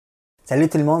Salut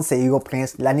tout le monde, c'est Hugo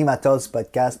Prince, l'animateur du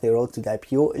podcast The Road to the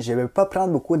IPO. Je ne vais pas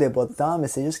prendre beaucoup de votre temps, mais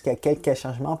c'est juste qu'il y a quelques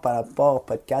changements par rapport au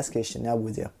podcast que je tenais à vous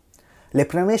dire. Le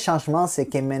premier changement, c'est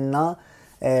que maintenant,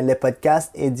 le podcast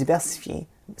est diversifié.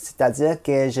 C'est-à-dire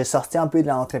que j'ai sorti un peu de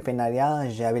l'entrepreneuriat.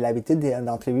 J'avais l'habitude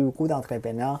d'entrevuer beaucoup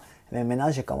d'entrepreneurs, mais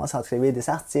maintenant, je commence à entrevuer des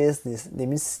artistes, des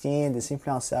musiciens, des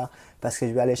influenceurs, parce que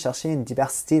je vais aller chercher une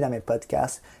diversité dans mes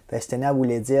podcasts. Puis je tenais à vous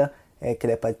le dire que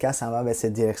le podcast s'en va vers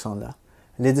cette direction-là.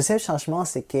 Le deuxième changement,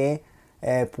 c'est que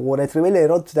pour retrouver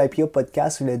le Road to the IPO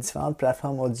podcast sur les différentes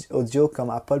plateformes audio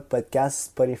comme Apple Podcasts,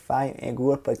 Spotify et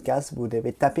Google Podcasts, vous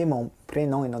devez taper mon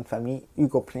prénom et nom de famille,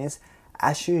 Hugo Prince,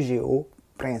 H-U-G-O,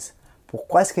 Prince.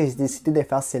 Pourquoi est-ce que j'ai décidé de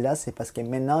faire cela? C'est parce que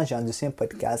maintenant, j'ai un deuxième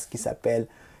podcast qui s'appelle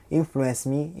Influence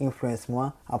Me, Influence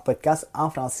Moi, un podcast en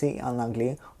français et en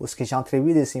anglais où j'ai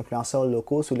entrevu des influenceurs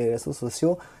locaux sur les réseaux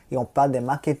sociaux et on parle de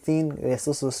marketing,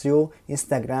 réseaux sociaux,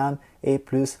 Instagram et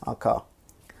plus encore.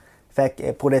 Fait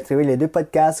que pour retrouver les deux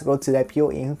podcasts, Road to the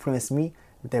IPO et Influence Me,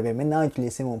 vous devez maintenant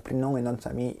utiliser mon prénom et nom de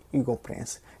famille, Hugo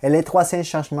Prince. Et le troisième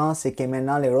changement, c'est que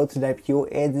maintenant le Road to the IPO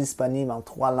est disponible en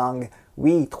 3 langues.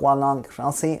 Oui, 3 langues,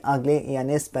 français, anglais et en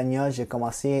espagnol. J'ai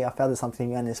commencé à faire des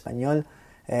entrevues en espagnol.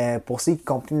 Pour ceux qui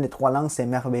comprennent les 3 langues, c'est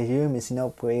merveilleux, mais sinon,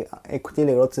 vous pouvez écouter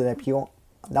le Road to the IPO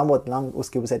dans votre langue où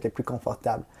vous êtes le plus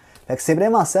confortable. Fait que c'est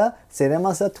vraiment ça,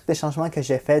 tous les changements que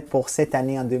j'ai faits pour cette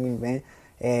année en 2020.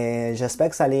 Et j'espère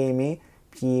que ça allait aimer.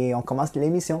 Puis on commence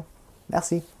l'émission.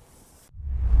 Merci.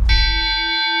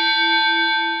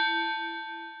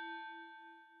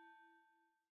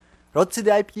 Road to the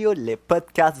IPO, les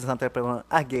podcasts des entrepreneurs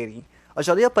aguerris.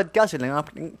 Aujourd'hui, au podcast, j'ai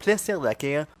le plaisir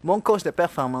d'accueillir mon coach de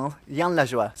performance, Yann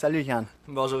Lajoie. Salut Yann.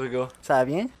 Bonjour Hugo. Ça va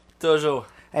bien? Toujours.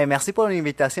 Hey, merci pour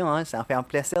l'invitation. Hein. Ça me fait un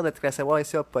plaisir de te recevoir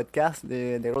ici au podcast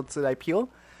de Road to the IPO.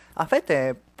 En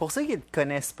fait, pour ceux qui ne te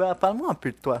connaissent pas, parle-moi un peu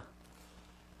de toi.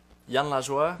 Yann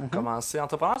Lajoie, commencé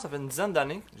entrepreneur, ça fait une dizaine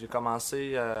d'années. J'ai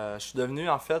commencé, je suis devenu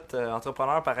en fait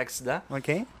entrepreneur par accident. OK.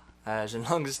 J'ai une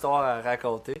longue histoire à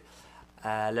raconter.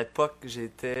 À l'époque,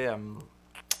 j'étais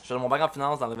mon bac en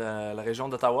finance dans la région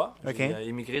d'Ottawa. Okay. J'ai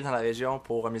immigré dans la région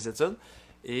pour mes études.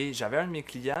 Et j'avais un de mes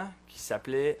clients qui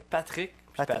s'appelait Patrick.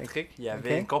 Puis Patrick, il y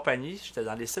avait une compagnie, j'étais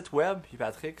dans les sites web, puis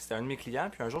Patrick, c'était un de mes clients.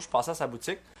 Puis un jour, je passais à sa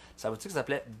boutique. Sa boutique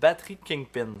s'appelait Battery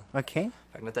Kingpin. OK. Fait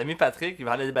que notre ami Patrick, il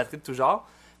vendait des batteries de tout genre.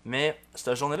 Mais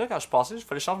cette journée-là, quand je passais, il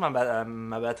fallait changer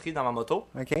ma batterie dans ma moto.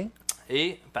 OK.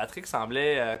 Et Patrick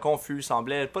semblait confus,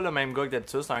 semblait pas le même gars que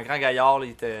d'habitude. C'était un grand gaillard, là,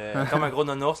 il était comme un gros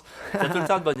nounours. Il était tout le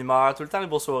temps de bonne humeur, tout le temps les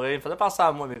beaux sourires. Il me faisait penser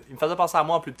à moi, mais il me faisait penser à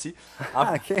moi en plus petit.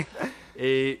 OK.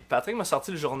 Et Patrick m'a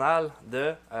sorti le journal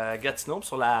de Gatineau. Puis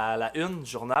sur la une du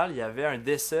journal, il y avait un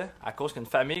décès à cause d'une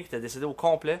famille qui était décédée au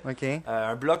complet. OK.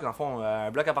 Un bloc, dans le fond,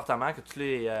 un bloc appartement que tous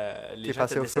les gens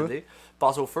étaient décédés.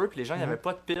 Passent au feu, puis les gens, il n'y avait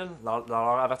pas de pile dans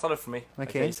leur avertisseur de fumée.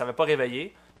 OK. Ils ne savaient pas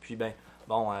réveiller. Puis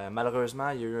malheureusement,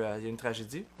 il y a eu une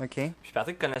tragédie. OK. Puis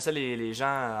Patrick connaissait les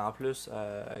gens en plus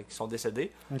qui sont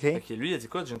décédés. OK. Fait que lui, il a dit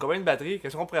écoute, j'ai une compagnie de batterie,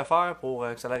 qu'est-ce qu'on pourrait faire pour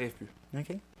que ça n'arrive plus?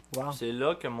 OK. Wow. C'est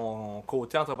là que mon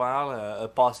côté entrepreneur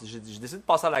passe. J'ai décidé de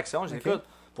passer à l'action. J'ai dit écoute,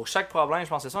 pour chaque problème, je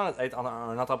pensais ça, être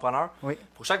un entrepreneur. Oui.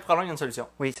 Pour chaque problème, il y a une solution.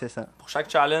 Oui, c'est ça. Pour chaque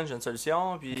challenge, il y a une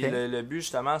solution. Puis OK. le but,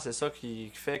 justement, c'est ça qui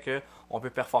fait qu'on peut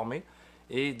performer.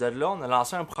 Et de là, on a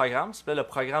lancé un programme, ça s'appelait le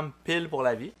programme Pile pour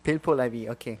la vie. Pile pour la vie,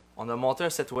 OK. On a monté un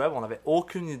site web, on n'avait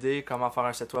aucune idée comment faire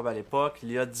un site web à l'époque.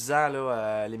 Il y a 10 ans,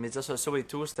 là, les médias sociaux et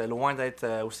tout, c'était loin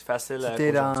d'être aussi facile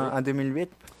C'était qu'aujourd'hui. en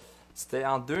 2008? C'était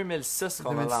en 2006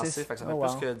 qu'on a lancé, fait que ça fait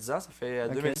plus que 10 ans, ça fait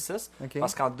 2006. OK.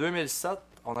 Parce qu'en 2007,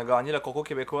 on a gagné le concours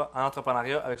québécois en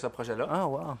entrepreneuriat avec ce projet-là. Ah,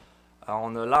 wow.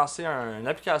 On a lancé une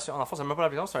application, en fait, c'est même pas une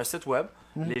application, c'est un site web.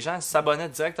 Les gens s'abonnaient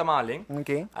directement en ligne.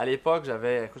 OK. À l'époque,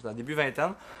 j'étais dans le début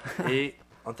vingtaine, et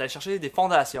on était allé chercher des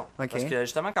fondations. OK. Parce que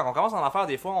justement, quand on commence à en faire,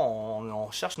 des fois, on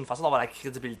cherche une façon d'avoir la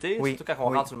crédibilité, Oui. surtout quand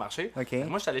on rentre sur le marché. OK.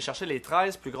 Moi, je suis allé chercher les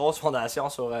 13 plus grosses fondations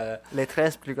sur... Les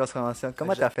 13 plus grosses conventions.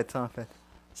 Comment tu as fait ça, en fait?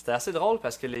 C'était assez drôle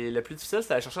parce que le plus difficile,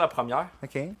 c'était d'aller chercher la première.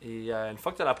 OK. Et une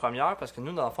fois que tu as la première, parce que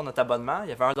nous, dans le fond, notre abonnement, il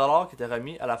y avait $1 qui était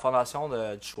remis à la fondation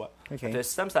du choix. OK. Le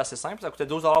système, c'était assez simple. Ça coûtait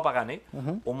 $12 par année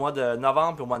au mois de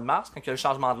novembre et au mois de mars, quand il y a eu le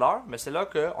changement de l'heure. Mais c'est là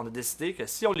qu'on a décidé que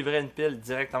si on livrait une pile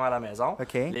directement à la maison,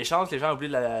 OK. les chances que les gens oublient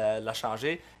de la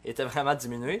changer étaient vraiment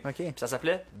diminuées. OK. Puis ça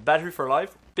s'appelait Battery for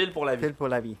Life, pile pour la vie. Pile pour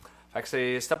la vie. Fait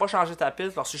que si t'as pas changé ta pile,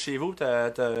 tu l'as reçu chez vous,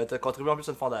 t'as contribué en plus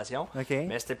à une fondation. OK.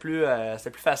 Mais c'était plus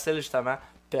facile, justement,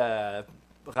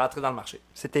 rentrer dans le marché.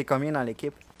 C'était combien dans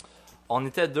l'équipe? On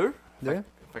était deux. Deux?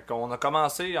 Fait qu'on a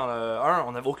commencé,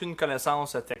 on n'avait aucune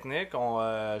connaissance technique.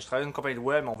 Je travaillais dans une compagnie de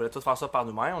web, mais on voulait tout faire ça par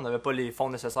nous-mêmes. On n'avait pas les fonds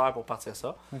nécessaires pour partir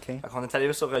ça. OK. Fait qu'on est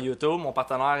allé sur YouTube. Mon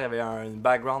partenaire il avait un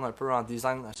background un peu en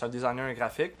design. C'est un designer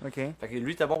graphique. OK. Fait que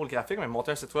lui, il était bon pour le graphique, mais il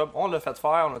montait un site web. On l'a fait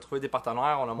faire, on a trouvé des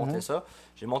partenaires, on a monté ça.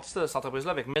 J'ai monté cette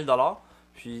entreprise-là avec 1000 $.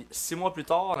 Puis 6 mois plus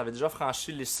tard, on avait déjà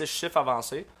franchi les 6 chiffres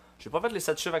avancés. J'ai pas fait les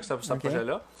 7 chiffres avec ce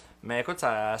projet-là. Mais écoute,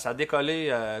 ça a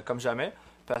décollé comme jamais.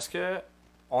 Parce que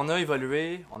on a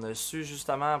évolué, on a su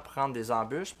justement prendre des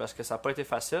embûches parce que ça n'a pas été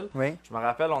facile. Oui. Je me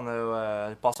rappelle, on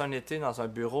a passé un été dans un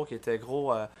bureau qui était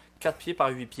gros 4 pieds par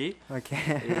 8 pieds. OK.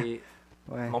 Et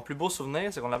mon plus beau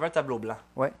souvenir, c'est qu'on avait un tableau blanc.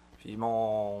 Ouais. Puis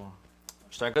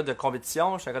j'étais un gars de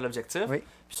compétition, j'étais un gars d'objectif. Oui.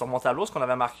 Puis sur mon tableau, ce qu'on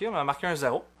avait marqué, on avait marqué un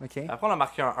 0. OK. Après, on a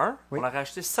marqué un 1. Oui. On a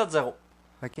rajouté 7 0.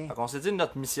 OK. Donc, on s'est dit,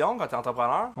 notre mission, quand tu es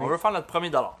entrepreneur, on Oui. veut faire notre premier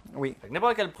dollar. Oui. Fait que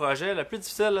n'importe quel projet, le plus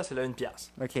difficile, là, c'est le 1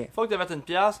 pièce. OK. Une fois que tu as fait 1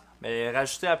 pièce, mais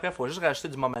rajouter après, il faut juste rajouter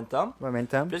du momentum.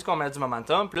 Momentum. Plus qu'on met du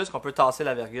momentum, plus qu'on peut tasser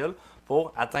la virgule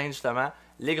pour atteindre justement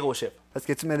les gros chiffres. Parce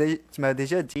que tu m'as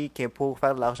déjà dit que pour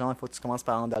faire de l'argent, il faut que tu commences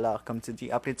par $1, comme tu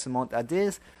dis. Après, tu montes à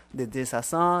 10, de 10 à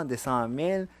 100, de 100 à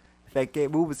 1000. Fait que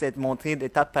vous êtes monté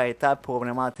d'étape par étape pour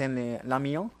vraiment atteindre l'an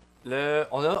million? On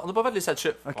n'a pas fait les 7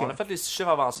 chiffres. Okay. On a fait les 6 chiffres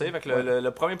avancés. Fait que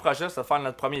le premier projet, c'était de faire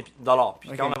notre premier dollar.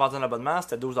 Puis quand on a vendu un abonnement,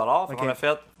 c'était 12 $. Fait qu'on a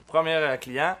fait, premier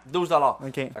client, 12 $.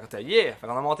 OK. Fait qu'on était, yeah! Fait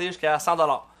qu'on a monté jusqu'à 100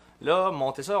 $. Là,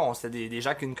 monter ça, c'était des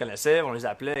gens qui nous connaissaient. On les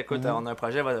appelait, écoute, on a un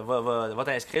projet, va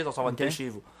t'inscrire, on s'en va te payer chez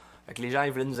vous. Fait que les gens,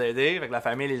 ils voulaient nous aider. Fait que la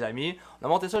famille, les amis. On a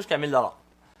monté ça jusqu'à 1000 $.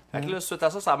 Fait que là, suite à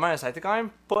ça, ça a été quand même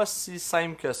pas si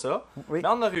simple que ça. Oui. Mais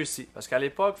on a réussi. Parce qu'à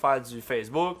l'époque, faire du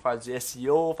Facebook, faire du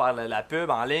SEO, faire la pub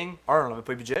en ligne, on n'avait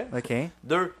pas de budget. OK.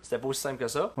 2, c'était pas aussi simple que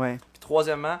ça. Ouais. Puis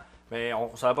troisièmement, mais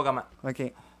on savait pas comment. OK.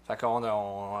 Fait qu'on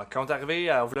quand on est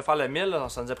arrivé, on voulait faire le 1000,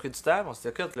 ça nous a pris du temps. On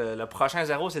s'est dit, écoute, le prochain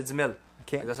zéro, c'est 10 000.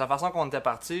 OK. De cette façon qu'on était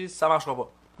parti, ça marchera pas.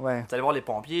 Ouais. On est allé voir les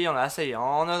pompiers, on a essayé.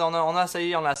 On a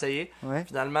essayé. Ouais.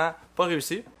 Finalement, pas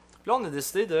réussi. Puis là, on a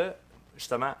décidé de,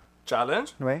 justement, challenge,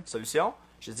 Ouais. solution.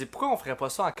 J'ai dit, pourquoi on ferait pas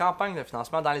ça en campagne de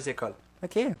financement dans les écoles?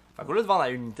 OK. Fait qu'au lieu de vendre à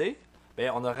l'unité,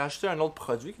 ben, on a rajouté un autre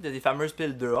produit qui était des fameuses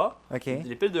piles 2A. OK.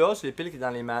 Les piles 2A, c'est les piles qui sont dans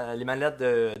les manettes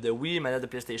de Wii, les manettes de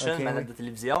PlayStation, Ok, les manettes oui. de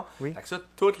télévision. Oui. Fait que ça,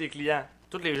 tous les clients,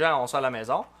 tous les gens ont ça à la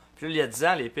maison. Puis là, il y a 10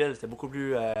 ans, les piles, c'était beaucoup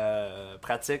plus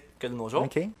pratique que de nos jours.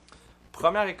 OK.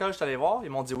 Première école, je suis allé voir, ils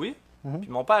m'ont dit oui. Mhm. Puis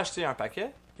ils m'ont pas acheté un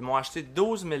paquet. Ils m'ont acheté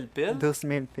 12 000 piles. 12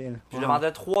 000 piles. Puis je le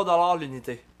vendais 3 $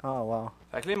 l'unité. Oh, wow.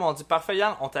 Fait que là, ils m'ont dit, parfait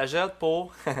Yann, on t'achète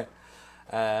pour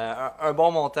un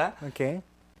bon montant. OK.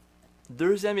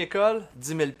 Deuxième école,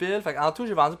 10 000 piles. Fait en tout,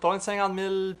 j'ai vendu pas loin de 50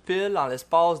 000 piles en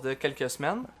l'espace de quelques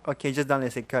semaines. OK, juste dans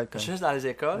les écoles. Comme. Juste dans les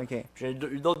écoles. OK. Puis j'ai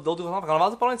eu d'autres raisons. On a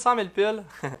vendu pas loin de 100 000 piles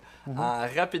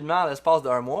rapidement en l'espace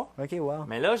d'un mois. OK, wow.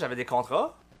 Mais là, j'avais des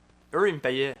contrats. Eux, ils me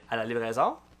payaient à la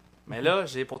livraison. Mais là,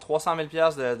 j'ai pour 300 000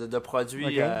 pièces de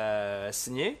produits Ok.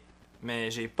 signés. Mais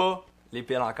j'ai pas les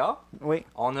piles encore. Oui.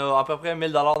 On a à peu près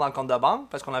 1000 $ dans le compte de banque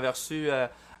parce qu'on avait reçu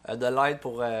de l'aide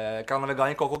pour... quand on avait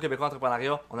gagné le concours québécois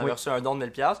entrepreneuriat, on avait Oui. reçu un don de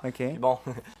 1000 pièces. OK. Puis bon,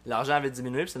 l'argent avait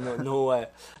diminué, puis c'est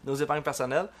nos épargnes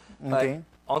personnelles. OK. Fait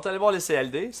on est allé voir les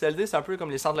CLD. CLD, c'est un peu comme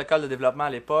les centres locaux de développement à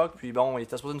l'époque. Puis bon, ils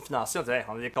étaient supposés nous financer. On disait, hey,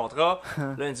 on a des contrats.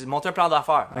 Là, ils disent, montez un plan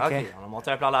d'affaires. Ok. OK, on a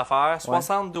monté un plan d'affaires.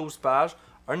 72 pages.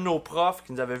 Un de nos profs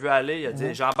qui nous avait vu aller, il a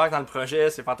dit, j'embarque dans le projet,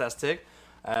 c'est fantastique.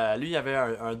 Lui, il avait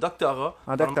un doctorat.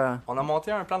 Un doctorat. On a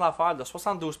monté un plan d'affaires de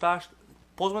 72 pages.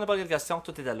 Pose-moi n'importe quelle question,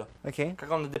 tout était là. OK.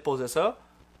 Quand on a déposé ça,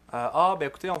 ben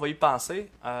écoutez, on va y penser.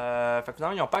 Fait que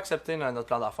finalement, ils n'ont pas accepté notre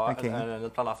plan d'affaires. Ok.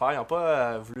 Notre plan d'affaires. Ils n'ont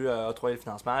pas voulu octroyer le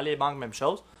financement. Les banques, même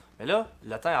chose. Mais là,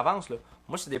 le temps avance. Là.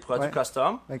 Moi, c'est des produits Ouais.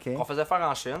 custom OK. qu'on faisait faire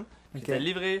en Chine, qui Ok. étaient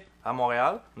livrés à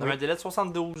Montréal. On avait Oui. un délai de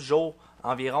 72 jours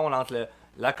environ entre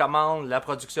la commande, la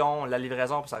production, la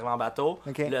livraison, puis ça arrive en bateau,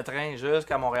 Ok. puis le train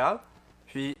jusqu'à Montréal.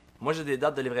 Puis moi, j'ai des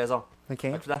dates de livraison. OK.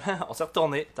 Fait que finalement, on s'est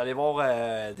retourné. On est allé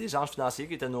voir des gens financiers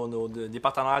qui étaient des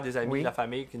partenaires, des amis, Oui. de la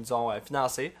famille qui nous ont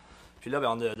financés. Puis là,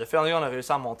 ben, de fil en aiguille, on a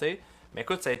réussi à monter. Mais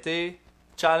écoute, ça a été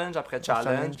challenge après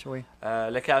challenge. Oui.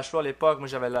 Le cash flow à l'époque, moi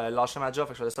j'avais lâché ma job,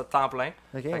 fait que je faisais ça de temps plein.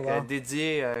 OK, Fait que, wow.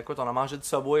 dédié, écoute, on a mangé du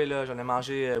Subway, là, j'en ai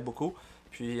mangé beaucoup.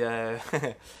 Puis,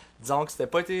 disons que c'était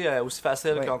pas été aussi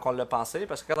facile Oui. qu'on l'a pensé.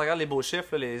 Parce que quand tu regardes les beaux chiffres,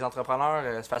 là, les entrepreneurs,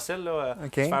 c'est facile. Là,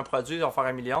 Ok. Tu fais un produit, ils vont faire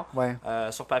 1 million. Ouais.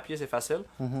 Sur papier, c'est facile.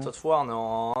 Mhm. Toutefois,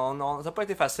 ça n'a pas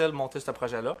été facile de monter ce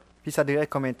projet-là. Puis ça durait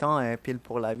combien de temps, pile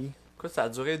pour la vie? Écoute, ça a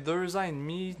duré 2 ans et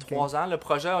demi, 3 ans. Le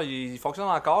projet, il fonctionne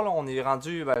encore. Là. On est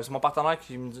rendu. C'est mon partenaire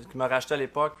qui m'a racheté à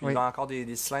l'époque. Puis Oui. il vend encore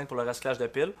des cylindres pour le recyclage de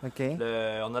piles. OK.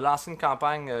 On a lancé une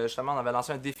campagne, justement, on avait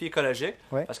lancé un défi écologique.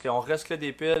 Ouais. Parce qu'on recyclait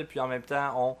des piles, puis en même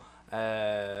temps, on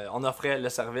on offrait le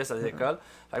service à des écoles.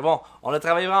 Fait que bon, on a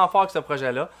travaillé vraiment fort avec ce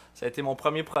projet-là. Ça a été mon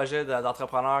premier projet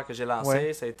d'entrepreneur que j'ai lancé.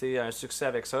 Ouais. Ça a été un succès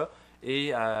avec ça.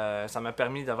 Et ça m'a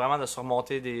permis vraiment de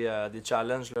surmonter des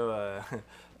challenges là,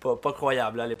 pas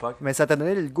croyables là, à l'époque. Mais ça t'a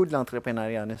donné le goût de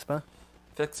l'entrepreneuriat, n'est-ce pas?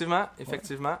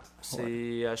 Effectivement.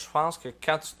 Je pense que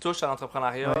quand tu touches à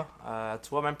l'entrepreneuriat, tu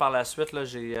vois, même par la suite, là,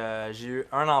 j'ai eu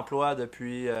un emploi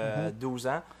depuis 12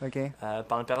 ans, OK.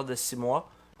 pendant une période de 6 mois.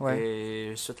 Ouais.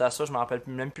 Et suite à ça, je me rappelle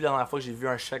même plus la dernière fois que j'ai vu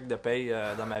un chèque de paye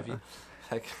dans ma vie.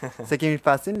 Fait que- Ce qui me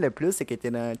fascine le plus, c'est que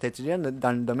tu étudié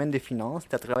dans le domaine des finances,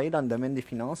 tu as travaillé dans le domaine des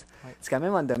finances. Ouais. C'est quand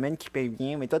même un domaine qui paye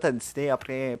bien, mais toi, tu as décidé,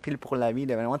 après, pile pour la vie,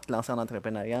 de vraiment te lancer en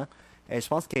entrepreneuriat. Et je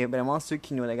pense que vraiment ceux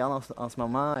qui nous regardent en ce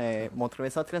moment vont trouver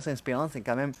ça très inspirant. C'est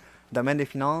quand même un domaine des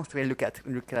finances très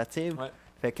lucratif. Ouais.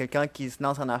 Fait que quelqu'un qui se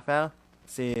lance en affaires,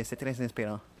 c'est très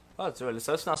inspirant. Ah, tu vois, le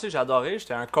service financier, j'ai adoré.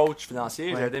 J'étais un coach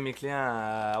financier. Ouais. J'ai aidé mes clients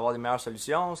à avoir des meilleures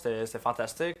solutions. C'était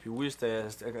fantastique. Puis oui, c'était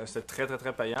très, très,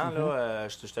 très payant. Là.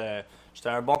 J'étais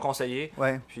un bon conseiller.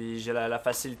 Ouais, Puis j'ai la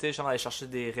facilité justement d'aller chercher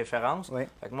des références. ouais,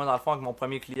 Fait que moi, dans le fond, avec mon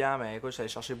premier client, ben écoute, j'allais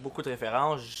chercher beaucoup de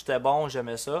références. J'étais bon,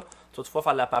 j'aimais ça. Toutefois,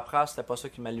 faire de la paperasse, c'était pas ça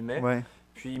qui m'allumait. ouais.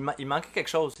 Puis il manquait quelque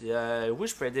chose. Oui,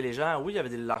 je pouvais aider les gens. Oui, il y avait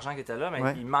de l'argent qui était là, mais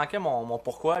Ouais. il manquait mon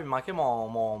pourquoi. Il manquait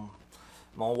mon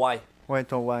why. Ouais,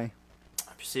 ton why.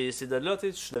 Puis c'est de là,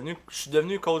 tu sais, je suis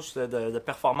devenu coach de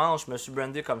performance, je me suis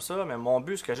brandé comme ça, mais mon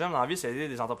but, ce que j'aime dans la vie, c'est aider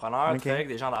des entrepreneurs, Ok. travailler avec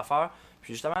des gens d'affaires,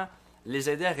 puis justement, les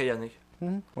aider à rayonner.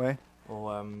 Ouais,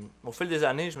 Au fil des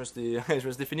années, je me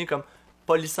suis défini comme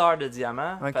polisseur de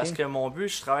diamants, Ok. parce que mon but,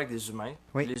 je travaille avec des humains.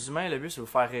 Oui. Les humains, le but, c'est de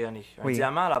vous faire rayonner. Un Oui.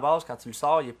 diamant, à la base, quand tu le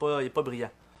sors, il est pas brillant.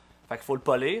 Fait qu'il faut le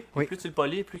polir, Oui. et plus tu le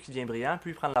polis, plus il devient brillant,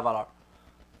 plus il prend de la valeur.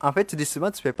 en fait, tu dis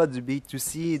souvent, tu fais pas du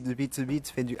B2C, du B2B,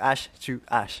 tu fais du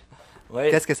H2H. Oui.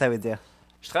 Qu'est-ce que ça veut dire?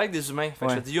 Je travaille avec des humains. Fait que Ouais.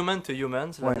 je fais du human to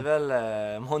human. C'est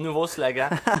Ouais. mon nouveau slogan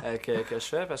que je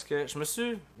fais parce que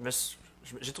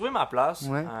j'ai trouvé ma place.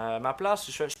 Ouais. Ma place,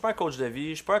 je suis pas un coach de vie,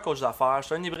 je suis pas un coach d'affaires, je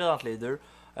suis un hybride entre les deux.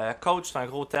 Coach, c'est un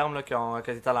gros terme là, qui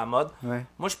est à la mode. Ouais,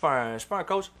 Moi, je suis pas un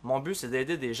coach. Mon but, c'est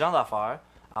d'aider des gens d'affaires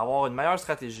à avoir une meilleure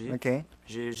stratégie. ok,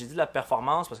 J'ai dit la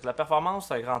performance parce que la performance,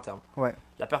 c'est un grand terme. ouais,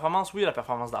 La performance, oui, la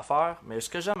performance d'affaires, mais ce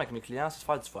que j'aime avec mes clients, c'est de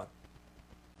faire du fun.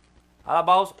 À la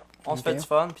base, on se Ok. fait du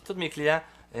fun, puis tous mes clients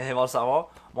vont le savoir.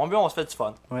 Mon but, on se fait du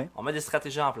fun. ouais, On met des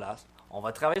stratégies en place. On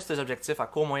va travailler sur des objectifs à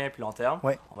court, moyen et long terme.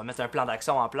 Ouais. On va mettre un plan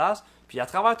d'action en place. Puis à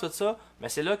travers tout ça, ben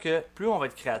c'est là que plus on va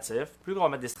être créatif, plus on va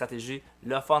mettre des stratégies,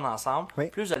 le fun ensemble, Oui.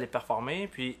 plus vous allez performer.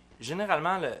 Puis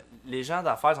généralement, les gens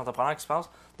d'affaires, les entrepreneurs qui se pensent,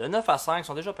 de 9 à 5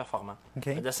 sont déjà performants.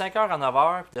 ok, De 5h à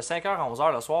 9h, puis de 5h à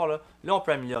 11h le soir, là on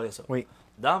peut améliorer ça. oui,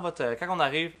 Quand on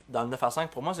arrive dans le 9 à 5,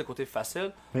 pour moi, c'est le côté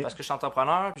facile Oui. parce que je suis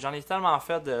entrepreneur, puis j'en ai tellement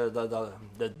fait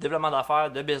de développement d'affaires,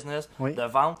 de business, Oui. de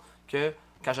vente, que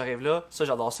quand j'arrive là, ça,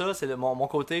 j'adore ça. C'est mon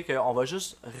côté qu'on va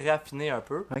juste raffiner un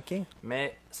peu, ok,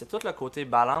 mais c'est tout le côté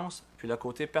balance, puis le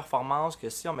côté performance, que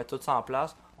si on met tout ça en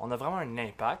place, on a vraiment un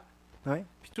impact. ouais,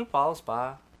 Puis tout passe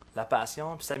par la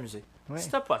passion, puis s'amuser. ouais,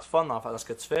 Si t'as pas de fun dans ce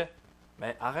que tu fais,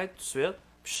 ben arrête tout de suite,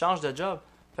 puis change de job.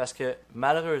 Parce que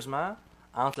malheureusement,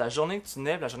 entre la journée que tu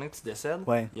nais et la journée que tu décèdes,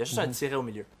 ouais. il y a juste un tiret au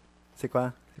milieu. C'est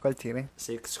quoi? C'est quoi le tiret?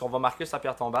 C'est ce qu'on va marquer sur la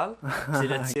pierre tombale. C'est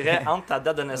le tiret entre ta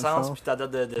date de naissance Naissance. et ta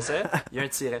date de décès. Il y a un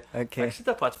tiret. Ok, Fait que si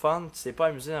t'as pas de fun, tu sais pas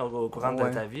amuser au courant de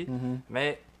Ouais. ta vie, mhm.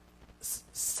 mais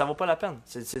ça vaut pas la peine.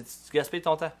 Tu gaspilles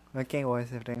ton temps. Ok, ouais,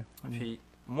 c'est vrai. Puis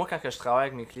moi, quand que je travaille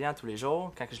avec mes clients tous les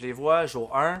jours, quand que je les vois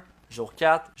jour 1, jour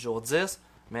 4, jour 10,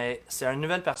 mais c'est une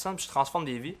nouvelle personne, puis je transforme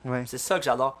des vies. Ouais, C'est ça que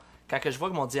j'adore. Quand que je vois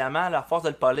que mon diamant, à force de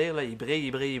le polir, là, il brille,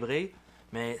 il brille, il brille,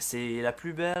 mais c'est la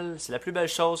plus belle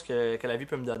chose que la vie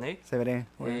peut me donner. c'est vrai.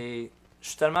 Ouais. Et je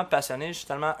suis tellement passionné, je suis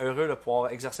tellement heureux de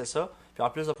pouvoir exercer ça, puis en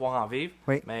plus de pouvoir en vivre.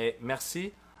 Oui. Mais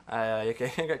merci. Il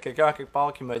y a quelqu'un à quelque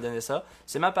part qui m'a donné ça.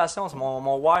 C'est ma passion, c'est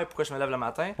mon why, pourquoi je me lève le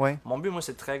matin. Ouais, Mon but, moi,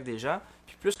 c'est de travailler avec des gens.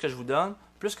 Puis plus que je vous donne,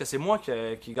 plus que c'est moi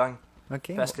qui gagne.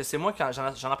 ok. Parce que c'est moi qui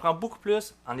j'en apprends beaucoup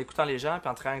plus en écoutant les gens puis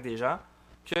en travaillant avec des gens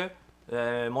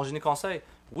que mon génie conseil.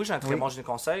 Oui, j'ai un très Oui. bon génie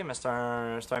conseil, mais c'est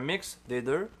un mix des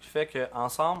deux qui fait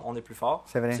qu'ensemble, on est plus fort.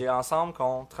 C'est vrai. C'est ensemble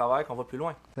qu'on travaille, qu'on va plus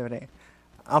loin. C'est vrai.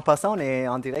 En passant, on est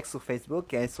en direct sur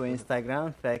Facebook et sur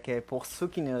Instagram. Fait que pour ceux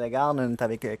qui nous regardent, on est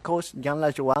avec Coach Yann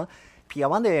Lajoie. Puis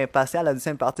avant de passer à la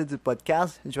deuxième partie du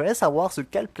podcast, je voulais savoir sur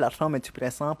quelle plateforme es-tu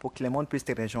présent pour que le monde puisse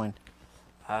te rejoindre.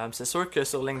 C'est sûr que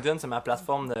sur LinkedIn, c'est ma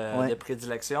plateforme Ouais. de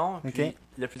prédilection. Ok. Puis,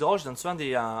 le plus drôle, je donne souvent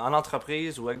en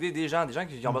entreprise ou avec des gens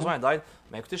qui ont besoin d'aide.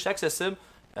 Mais écoutez, je suis accessible.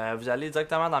 Vous allez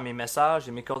directement dans mes messages,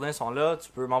 et mes coordonnées sont là. Tu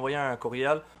peux m'envoyer un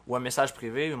courriel ou un message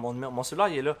privé. Mon cellulaire,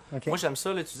 il est là. Ok. Moi, j'aime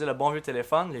ça, là, utiliser le bon vieux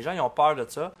téléphone. Les gens, ils ont peur de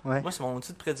ça. Ouais. Moi, c'est mon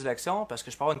outil de prédilection parce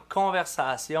que je peux avoir une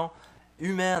conversation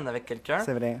humaine avec quelqu'un.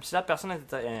 C'est vrai. Puis si la personne,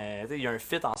 il y a un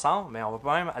fit ensemble, mais on va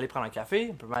pas même aller prendre un café,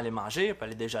 on peut même aller manger, on peut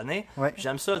aller déjeuner. Ouais. Puis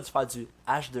j'aime ça de faire du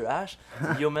H2H,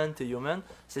 du human to human.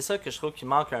 C'est ça que je trouve qui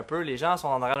manque un peu. Les gens sont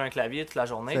en arrière d'un clavier toute la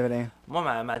journée. C'est vrai.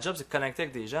 Moi, ma job, c'est de connecter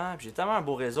avec des gens. Puis j'ai tellement un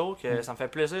beau réseau que ça me fait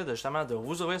plaisir de justement de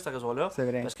vous ouvrir ce réseau-là. C'est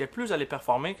vrai. Parce que plus vous allez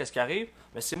performer, qu'est-ce qui arrive,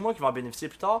 mais c'est moi qui vais en bénéficier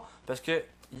plus tard. Parce que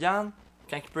Yann,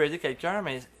 quand il peut aider quelqu'un,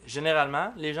 mais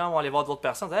généralement, les gens vont aller voir d'autres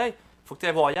personnes. Hey, faut que tu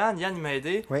ailles voir Yann. Yann, il m'a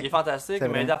aidé. Oui. Il est fantastique. C'est Il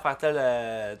m'a vrai. aidé à faire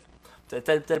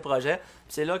tel projet. Puis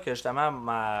c'est là que justement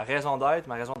ma raison d'être,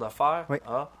 ma raison de faire Oui.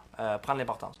 prendre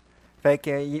l'importance. Fait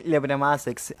qu'il est vraiment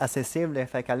accessible.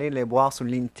 Fait qu'allez les voir sur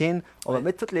LinkedIn. On va Oui.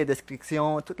 mettre toutes les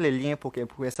descriptions, tous les liens pour que vous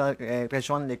puissiez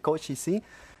rejoindre les coachs ici.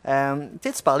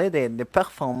 Tu parlais de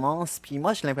performance, puis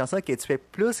moi j'ai l'impression que tu fais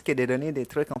plus que de donner des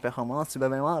trucs en performance, tu vas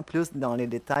vraiment plus dans les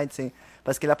détails, tu sais.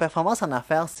 Parce que la performance en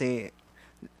affaires, c'est...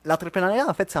 L'entrepreneuriat,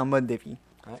 en fait, c'est un mode de vie.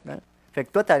 Ouais. Hein? Fait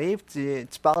que toi, tu arrives, tu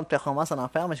parles de performance en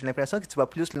affaires, mais j'ai l'impression que tu vas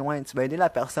plus loin. Tu vas aider la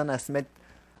personne à se mettre,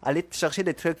 aller chercher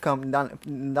des trucs comme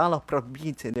dans leur propre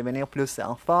vie, tu sais, devenir plus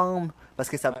en forme. Parce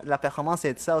que la performance,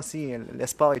 c'est ça aussi, le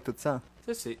sport et tout ça.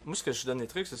 Tu sais, moi, ce que je donne des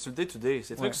trucs, c'est sur le day-to-day.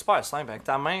 C'est des Ouais. trucs super simples. Avec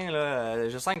ta main, là,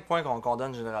 j'ai 5 points qu'on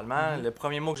donne généralement. Le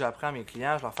premier mot que j'apprends à mes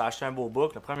clients, je leur fais acheter un beau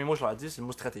book. Le premier mot que je leur dis, c'est le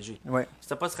mot stratégie. Oui, Si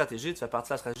t'as pas de stratégie, tu fais partie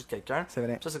de la stratégie de quelqu'un. c'est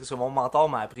vrai. Ça, c'est ce que mon mentor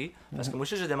m'a appris. Parce que moi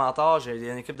aussi, j'ai des mentors, j'ai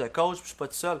une équipe de coachs, puis je suis pas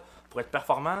tout seul. Pour être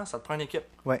performant, ça te prend une équipe.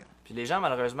 Oui, Puis les gens,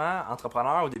 malheureusement,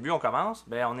 entrepreneurs, au début, on commence,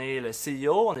 ben on est le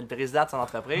CEO, on est le président de son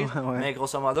entreprise, Ouais. mais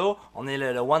grosso modo, on est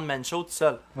le one-man show tout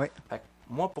seul. oui, Fait que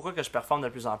moi, pourquoi que je performe de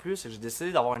plus en plus, c'est que j'ai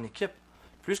décidé d'avoir une équipe.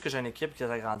 Plus que j'ai une équipe qui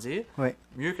s'agrandit, oui.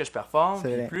 mieux que je performe, C'est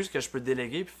puis vrai. plus que je peux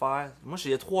déléguer puis faire. Moi,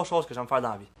 j'ai 3 choses que j'aime faire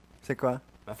dans la vie. C'est quoi?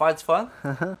 Me faire du fun,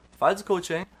 faire du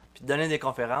coaching, puis donner des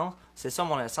conférences. C'est ça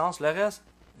mon essence. Le reste,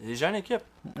 j'ai une équipe.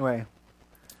 Oui.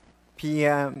 Puis,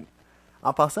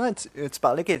 en passant, tu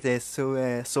parlais que tu étais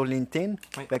sur LinkedIn.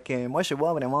 Oui. Fait que moi, je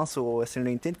vois vraiment sur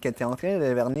LinkedIn que tu es en train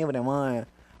de devenir vraiment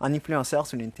un influenceur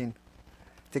sur LinkedIn.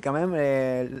 C'est quand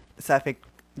même, ça fait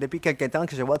depuis quelques temps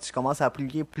que je vois que tu commences à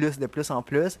publier de plus en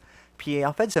plus. Puis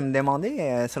en fait, je me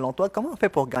demandais, selon toi, comment on fait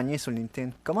pour gagner sur LinkedIn?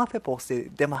 Comment on fait pour se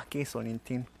démarquer sur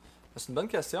LinkedIn? C'est une bonne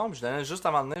question. Puis je donnais juste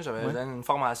avant de venir, j'avais Ouais. donné une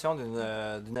formation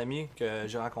d'une amie que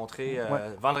j'ai rencontrée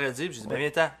Ouais. vendredi. Puis j'ai dit, ben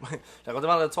Ouais. viens-ten. J'ai rencontré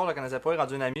vendredi soir, je la connaissais pas, il est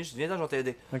rendu une amie. J'ai dit, viens-ten, je vais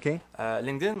t'aider. OK?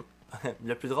 LinkedIn,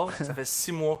 le plus drôle, c'est que ça fait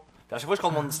 6 mois. Puis à chaque fois que je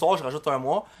compte mon histoire, je rajoute un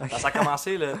mois. Ça a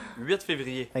commencé le 8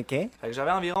 février. OK? Fait que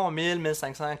j'avais environ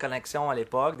 1000-1500 connexions à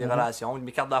l'époque, des relations.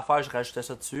 Mes cartes d'affaires, je rajoutais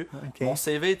ça dessus. OK. Mon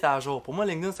CV était à jour. Pour moi,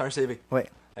 LinkedIn, c'est un CV. Ouais.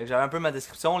 Fait que j'avais un peu ma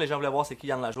description, les gens voulaient voir c'est qui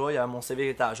Yann Lajoie, il y avait mon CV qui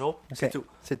était à jour, c'est OK. tout.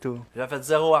 C'est tout. J'avais fait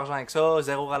 0 argent avec ça,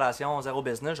 0 relation, 0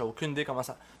 business, j'ai aucune idée comment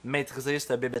ça maîtriser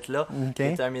cette bébête-là. OK.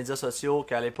 C'était un média social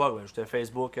qu'à l'époque, j'étais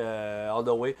Facebook all the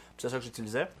way, puis c'est ça que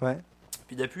j'utilisais. Ouais.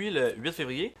 Puis depuis le 8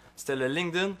 février, c'était le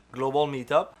LinkedIn Global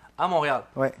Meetup à Montréal.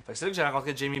 Ouais. Fait que c'est là que j'ai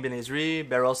rencontré Jamie Benezri,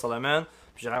 Beryl Solomon,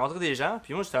 puis j'ai rencontré des gens,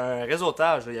 puis moi c'était un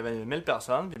réseautage, là. Il y avait 1000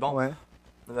 personnes, puis bon, Ouais.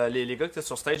 les gars qui étaient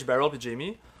sur stage, Beryl et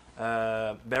Jamie,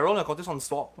 Beryl a conté son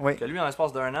histoire. Oui. Que lui, en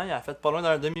l'espace d'un an, il a fait pas loin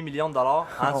d'un demi-million de dollars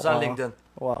en Oh, utilisant wow. LinkedIn.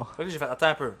 Wow. Fait que j'ai fait, attends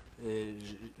un peu.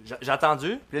 J'ai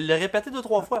attendu, puis il l'a répété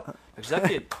 2-3 fois. Fait que j'ai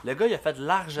dit, ok, le gars, il a fait de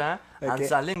l'argent en Ok.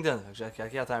 utilisant LinkedIn. Fait que j'ai dit,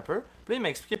 ok, attends un peu. Puis là, il m'a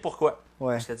expliqué pourquoi.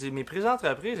 Ouais. Parce qu'il a dit, mes prises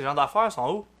d'entreprise, les gens d'affaires sont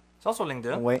où? Ils sont sur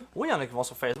LinkedIn. Ouais. Oui, il y en a qui vont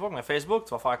sur Facebook, mais Facebook, tu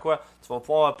vas faire quoi? Tu vas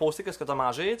pouvoir poster qu'est-ce que tu as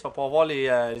mangé, tu vas pouvoir voir les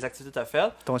activités que tu as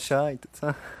faites. Ton chat et tout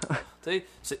ça. Tu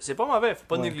sais, c'est pas mauvais, faut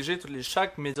pas Ouais. négliger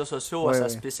chaque média social a Ouais, sa ouais.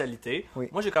 spécialité. Oui.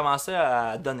 Moi, j'ai commencé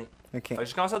à donner. OK. Fait que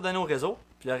j'ai commencé à donner au réseau,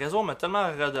 puis le réseau m'a tellement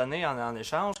redonné en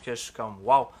échange que je suis comme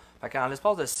wow. Fait qu'en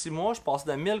l'espace de 6 mois, je suis passé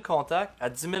de 1000 contacts à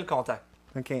 10 000 contacts.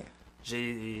 OK.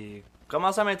 J'ai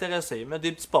commencé à m'intéresser, mettre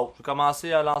des petits posts. J'ai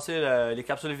commencé à lancer les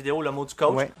capsules vidéo, le mot du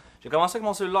coach. Ouais. J'ai commencé avec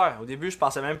mon cellulaire. Au début, je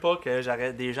pensais même pas que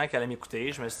j'aurais des gens qui allaient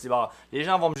m'écouter. Je me suis dit, bah, les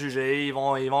gens vont me juger, ils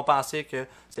vont penser que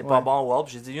c'est pas Ouais. bon ou autre.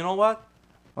 Puis j'ai dit, you know what?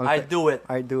 On le I fait. do it.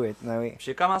 I do it. Ah oui.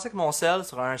 J'ai commencé avec mon cell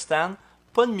sur un stand,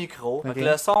 pas de micro. Fait Ok. que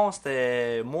le son,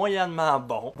 c'était moyennement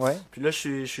bon. Ouais. Puis là,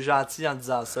 je suis gentil en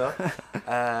disant ça.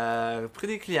 Pris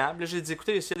des clients. Puis là, j'ai dit,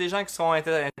 écoutez, s'il y a des gens qui sont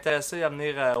intéressés à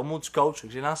venir au mot du coach,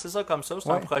 j'ai lancé ça comme ça. C'était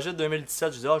Ouais. un projet de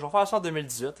 2017. J'ai dit, je vais faire ça en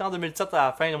 2018. Et en 2017, à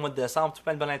la fin du mois de décembre, tout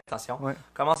plein de bonnes intentions. Ouais.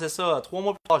 Commencé ça 3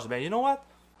 mois plus tard. J'ai dit, ben, you know what?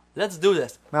 Let's do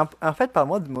this. Mais en fait,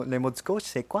 parle-moi le mot du coach,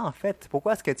 c'est quoi en fait?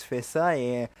 Pourquoi est-ce que tu fais ça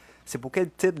et c'est pour quel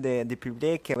type de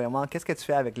public? Vraiment, qu'est-ce que tu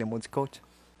fais avec le mot du coach?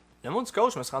 Le mot du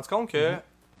coach, je me suis rendu compte que,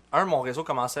 mon réseau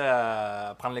commençait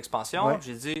à prendre l'expansion. Ouais.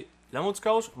 J'ai dit, le mot du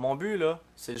coach, mon but, là,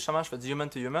 c'est justement, je fais du human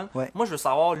to human. Ouais. Moi, je veux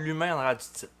savoir l'humain en arrière du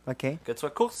titre. OK. Que tu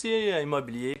sois courtier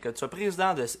immobilier, que tu sois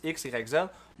président de X, Y, Z,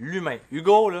 l'humain.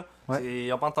 Hugo, là,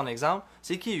 on prend ton exemple.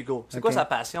 C'est qui Hugo? C'est quoi sa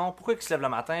passion? Pourquoi il se lève le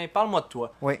matin? Parle-moi de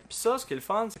toi. Oui. Puis ça, ce qui est le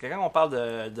fun, c'est que quand on parle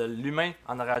de l'humain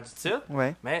en arrière du titre,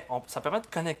 mais ça permet de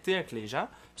connecter avec les gens.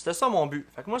 Puis c'était ça mon but.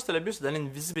 Fait que moi, c'était le but, c'est de donner une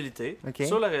visibilité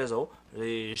sur le réseau.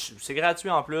 C'est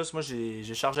gratuit en plus. Moi,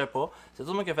 j'ai chargeais pas. C'est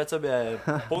tout le monde qui a fait ça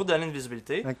pour donner une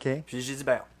visibilité. Puis j'ai dit,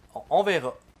 on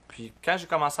verra. Puis quand j'ai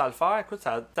commencé à le faire, écoute,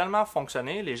 ça a tellement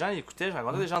fonctionné. Les gens écoutaient. J'ai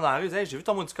rencontré des gens dans la rue. Ils disaient, hey, j'ai vu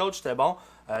ton mot du coach, c'était bon.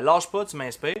 Lâche pas, tu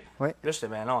m'inspires. Puis là, j'étais,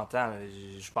 non, attends,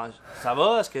 je pense, ça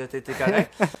va? Est-ce que t'es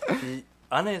correct? Puis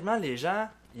honnêtement, les gens,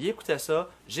 ils écoutaient ça.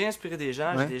 J'ai inspiré des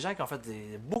gens. J'ai des gens qui ont fait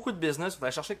beaucoup de business. Ils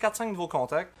ont chercher 4-5 nouveaux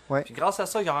contacts. Puis grâce à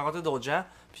ça, ils ont rencontré d'autres gens.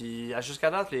 Puis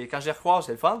jusqu'à date, quand je les recroise,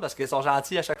 c'est le fun parce qu'ils sont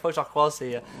gentils à chaque fois que je recroise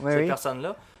ces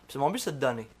personnes-là. Puis mon but, c'est de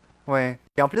donner. Ouais.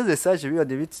 Et en plus de ça, j'ai vu au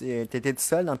début, tu étais tout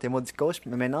seul dans tes mots du coach,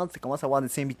 mais maintenant, tu commences à avoir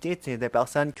des invités, des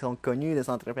personnes qui sont connues, des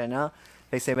entrepreneurs.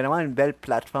 Fait que c'est vraiment une belle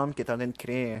plateforme que tu es en train de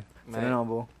créer. C'est vraiment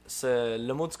beau.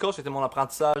 Le mot du coach, c'était mon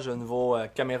apprentissage au niveau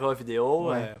caméra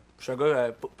vidéo. Je suis un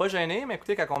gars pas gêné, mais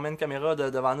écoutez, quand on met une caméra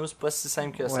devant nous, c'est pas si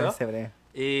simple que ça. Ouais, c'est vrai.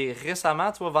 Et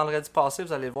récemment, tu vois, vendredi passé,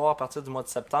 vous allez voir à partir du mois de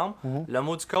septembre, le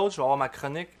mot du coach, je vais avoir ma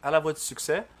chronique à la voix du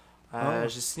succès.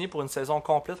 J'ai signé pour une saison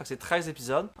complète, fait que c'est 13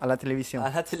 épisodes. À la télévision. À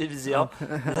la télévision,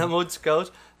 le mot du coach.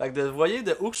 Fait que vous voyez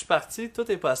de où que je suis parti, tout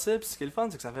est possible. Puis ce qui est le fun,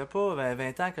 c'est que ça fait pas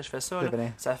 20 ans que je fais ça.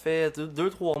 Ça fait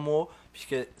 2-3 mois. Puis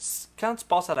que quand tu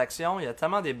passes à l'action, il y a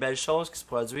tellement des belles choses qui se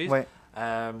produisent.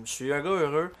 Je suis un gars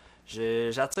heureux.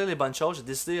 J'attire les bonnes choses. J'ai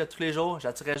décidé tous les jours,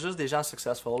 j'attirais juste des gens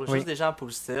successful, juste des gens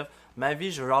positifs. Ma vie,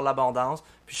 je veux avoir l'abondance.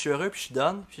 Puis je suis heureux, puis je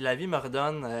donne. Puis la vie me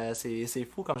redonne. C'est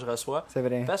fou comme je reçois. C'est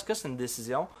vrai. Parce que c'est une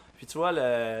décision. Puis tu vois,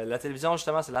 la télévision,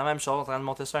 justement, c'est la même chose, en train de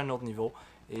monter ça à un autre niveau.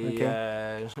 Et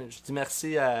je dis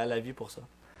merci à la vie pour ça.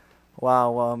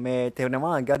 Wow, mais t'es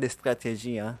vraiment un gars de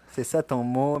stratégie, hein? C'est ça ton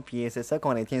mot, puis c'est ça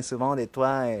qu'on retient souvent de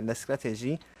toi, la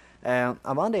stratégie.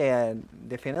 Avant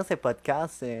de finir ce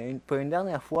podcast, pour une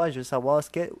dernière fois, je veux savoir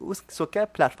sur quelle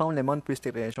plateforme le monde peut te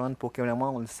rejoindre pour que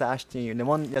vraiment on le sache. Il y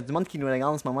a du monde qui nous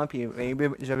regarde en ce moment, puis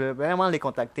je veux vraiment les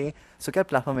contacter. Sur quelle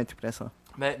plateforme es-tu présent?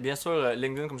 Bien sûr,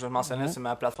 LinkedIn, comme je le mentionnais, c'est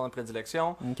ma plateforme de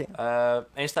prédilection. Okay.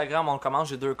 Instagram, on commence,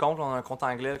 j'ai 2 comptes. On a un compte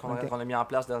anglais qu'on a mis en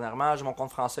place dernièrement. J'ai mon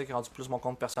compte français qui est rendu plus mon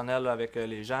compte personnel avec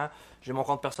les gens. J'ai mon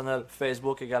compte personnel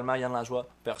Facebook également, Yann Lajoie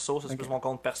perso. Ça, c'est plus mon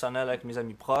compte personnel avec mes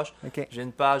amis proches. J'ai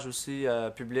une page aussi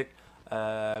publique.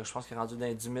 Je pense qu'il est rendu dans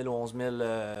les 10 000 ou 11 000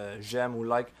 j'aime ou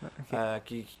like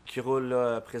qui roule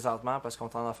là, présentement parce qu'on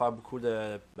tend à faire beaucoup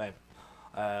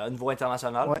au niveau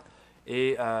international.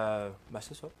 Et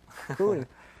c'est ça. Cool.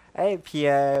 Hey, puis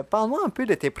parle-moi un peu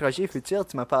de tes projets futurs.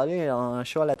 Tu m'as parlé en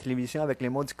show à la télévision avec les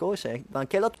mots du coach. Dans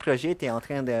quel autre projet tu es en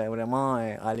train de vraiment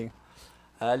aller?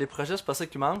 Les projets, c'est pas ça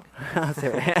qui manque. C'est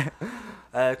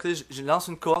vrai. Écoutez, je lance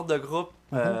une cohorte de groupe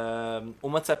au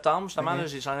mois de septembre. Justement, là,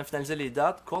 j'en ai finalisé les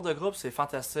dates. Cohorte de groupe, c'est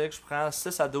fantastique. Je prends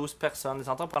 6 à 12 personnes, des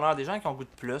entrepreneurs, des gens qui ont goût de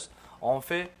plus. On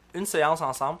fait une séance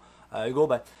ensemble. Hugo,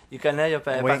 il connaît, il a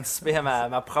participé à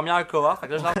ma première cohorte. Fait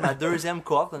que là, je lance ma deuxième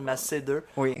cohorte, ma C2.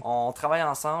 On travaille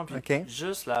ensemble. Puis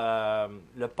juste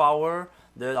le power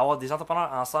d'avoir des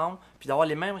entrepreneurs ensemble, puis d'avoir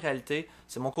les mêmes réalités.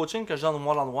 C'est mon coaching que je donne au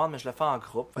one-on-one, mais je le fais en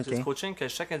groupe. C'est du coaching que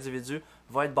chaque individu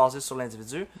va être basé sur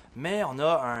l'individu, mais on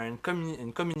a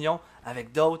une communion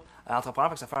avec d'autres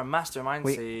entrepreneurs, fait que ça fait un mastermind.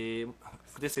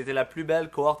 Écoutez, c'était la plus belle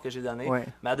cohorte que j'ai donnée.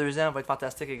 Ma deuxième va être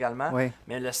fantastique également.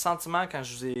 Mais le sentiment quand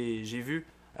je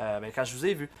vous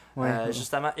ai vu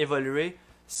justement évoluer,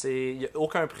 il n'y a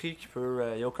aucun prix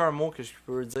il n'y a aucun mot que je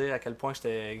peux dire à quel point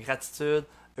j'étais gratitude,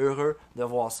 heureux de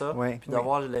voir ça, puis de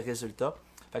voir les résultats.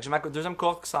 Fait que j'ai ma deuxième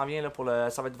cohorte qui s'en vient, là,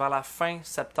 ça va être vers la fin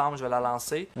septembre, je vais la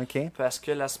lancer. Parce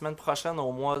que la semaine prochaine,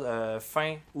 au mois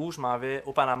fin août, je m'en vais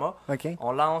au Panama.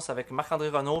 On lance avec Marc-André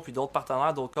Renaud puis d'autres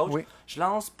partenaires, d'autres coachs. Je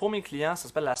lance pour mes clients, ça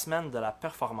s'appelle la semaine de la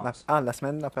performance. La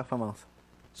semaine de la performance.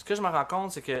 Ce que je me rends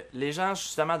compte, c'est que les gens,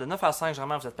 justement, de 9 à 5,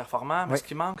 généralement, vous êtes performants, mais ce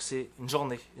qui manque, c'est une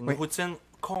journée, une routine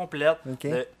complète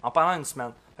en pendant une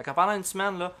semaine. En pendant une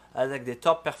semaine, là, avec des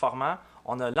top performants,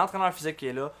 on a l'entraîneur physique qui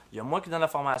est là, il y a moi qui donne la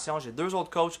formation, j'ai 2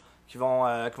 autres coachs qui vont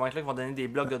être là, qui vont donner des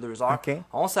blocs de 2 heures.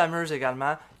 On s'amuse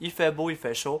également, il fait beau, il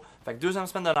fait chaud. Fait que deuxième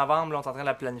semaine de novembre, là, on est en train de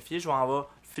la planifier, je m'en vais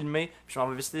filmer, puis je m'en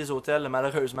vais visiter les hôtels, là,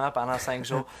 malheureusement, pendant 5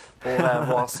 jours pour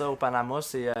voir ça au Panama.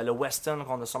 C'est le Westin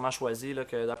qu'on a sûrement choisi, là,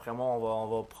 que d'après moi, on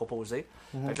va proposer.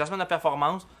 Fait que la semaine de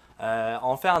performance,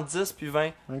 On fait entre 10 puis 20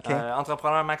 OK.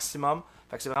 entrepreneurs maximum.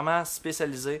 Fait que c'est vraiment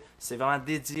spécialisé, c'est vraiment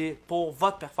dédié pour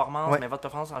votre performance, Ouais. mais votre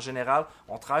performance en général.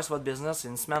 On travaille sur votre business, c'est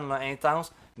une semaine là,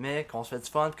 intense, mais qu'on se fait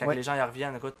du fun. Puis quand Ouais. les gens y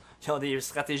reviennent, écoute, ils ont des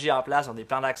stratégies en place, ils ont des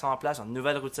plans d'action en place, ils ont une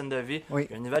nouvelle routine de vie, Oui.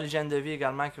 il y a une nouvelle hygiène de vie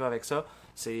également qui va avec ça.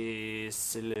 C'est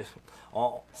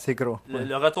C'est gros. Ouais.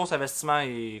 le retour sur investissement,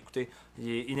 écoutez, il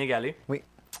est inégalé. Oui.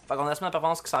 Fait qu'on a la semaine de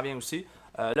performance qui s'en vient aussi.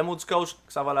 Le mot du coach qui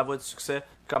s'en va à la voie du succès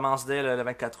commence dès le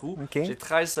 24 août. OK. J'ai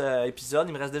 13 épisodes.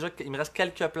 Il me reste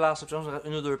quelques places. Il me reste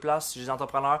une ou deux places si j'ai des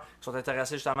entrepreneurs qui sont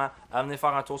intéressés justement à venir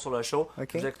faire un tour sur le show. OK.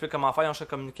 Je vous explique comment faire. Ils ont juste à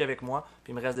communiquer avec moi.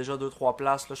 Puis il me reste déjà 2-3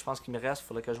 places. Là, je pense qu'il me reste. Il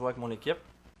faudrait que je vois avec mon équipe.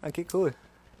 OK, cool.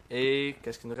 Et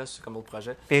qu'est-ce qu'il nous reste comme autre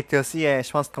projet? Et tu es aussi,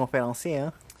 je pense, conférencier,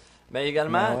 hein? Mais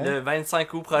également, Ben ouais. le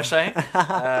 25 août prochain,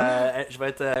 je vais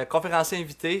être conférencier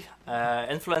invité.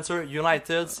 Influencer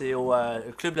United, c'est au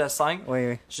Club Le 5. Oui,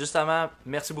 oui. Justement,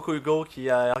 merci beaucoup Hugo qui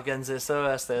a organisé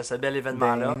ça, ce bel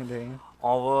événement-là. De rien.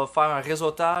 On va faire un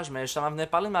réseautage, mais justement, venir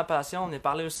parler de ma passion, venir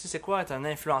parler aussi c'est quoi être un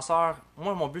influenceur.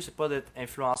 Moi, mon but, c'est pas d'être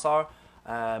influenceur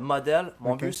modèle.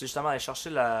 Mon Ok. but, c'est justement d'aller chercher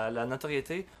la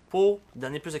notoriété pour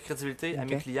donner plus de crédibilité à Ok.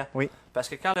 mes clients. Oui. Parce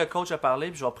que quand le coach a parlé,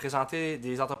 puis je vais présenter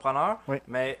des entrepreneurs, Oui.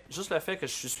 mais juste le fait que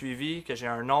je suis suivi, que j'ai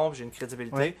un nom, puis j'ai une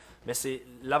crédibilité, Oui. mais c'est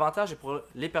l'avantage est pour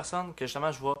les personnes que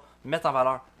justement je vais mettre en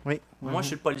valeur. Oui. Moi, je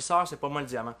suis le polisseur, c'est pas moi le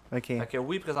diamant. OK. Fait que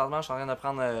oui, présentement, je suis en train de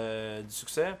prendre du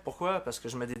succès. Pourquoi? Parce que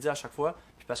je me dédie à chaque fois,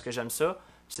 puis parce que j'aime ça.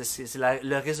 C'est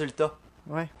le résultat.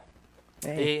 Ouais.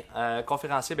 Hey. Et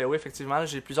conférencier, ben oui, effectivement,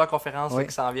 j'ai plusieurs conférences Oui.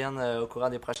 qui s'en viennent au courant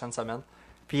des prochaines semaines.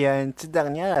 Puis une petite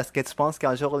dernière, est-ce que tu penses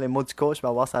qu'un jour le mot du coach va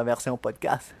avoir sa version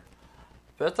podcast?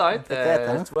 Peut-être. Peut-être,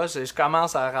 hein? Tu vois, je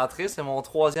commence à rentrer. C'est mon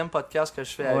 3e podcast que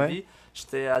je fais à Ouais. vie.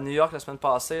 J'étais à New York la semaine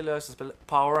passée, là, ça s'appelle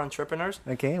Power Entrepreneurs.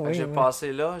 OK, Fait que oui. j'ai Oui.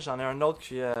 passé là. J'en ai un autre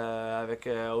qui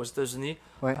aux États-Unis.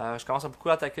 Ouais. Je commence à beaucoup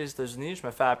attaquer les États-Unis. Je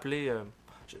me fais appeler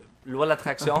loi de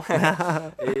l'attraction.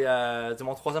 Et c'est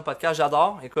mon 3e podcast.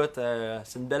 J'adore. Écoute,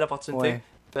 c'est une belle opportunité. Ouais.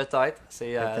 Peut-être.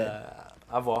 C'est Peut-être.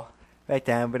 à voir. Ouais,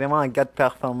 t'es vraiment un gars de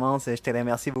performance. Je te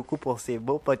remercie beaucoup pour ces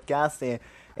beaux podcasts.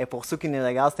 Et pour ceux qui nous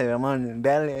regardent, c'était vraiment un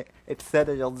bel épisode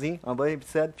aujourd'hui. Un bon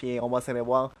épisode. Puis on va se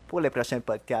revoir pour les prochains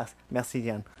podcasts. Merci,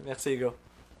 Diane. Merci, les gars.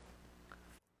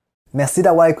 Merci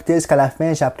d'avoir écouté jusqu'à la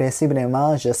fin. J'apprécie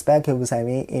vraiment. J'espère que vous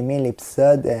avez aimé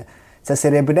l'épisode. Ça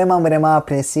serait vraiment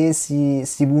apprécié si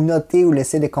vous notez ou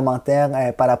laissez des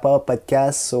commentaires par rapport au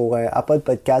podcast sur Apple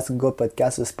Podcast, Google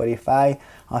Podcast ou Spotify.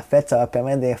 En fait, ça va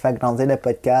permettre de faire grandir le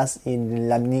podcast et de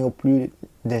l'amener au plus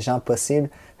de gens possible.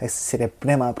 Fait que ça serait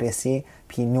vraiment apprécié.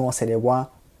 Puis nous, on se revoit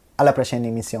à la prochaine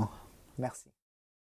émission. Merci.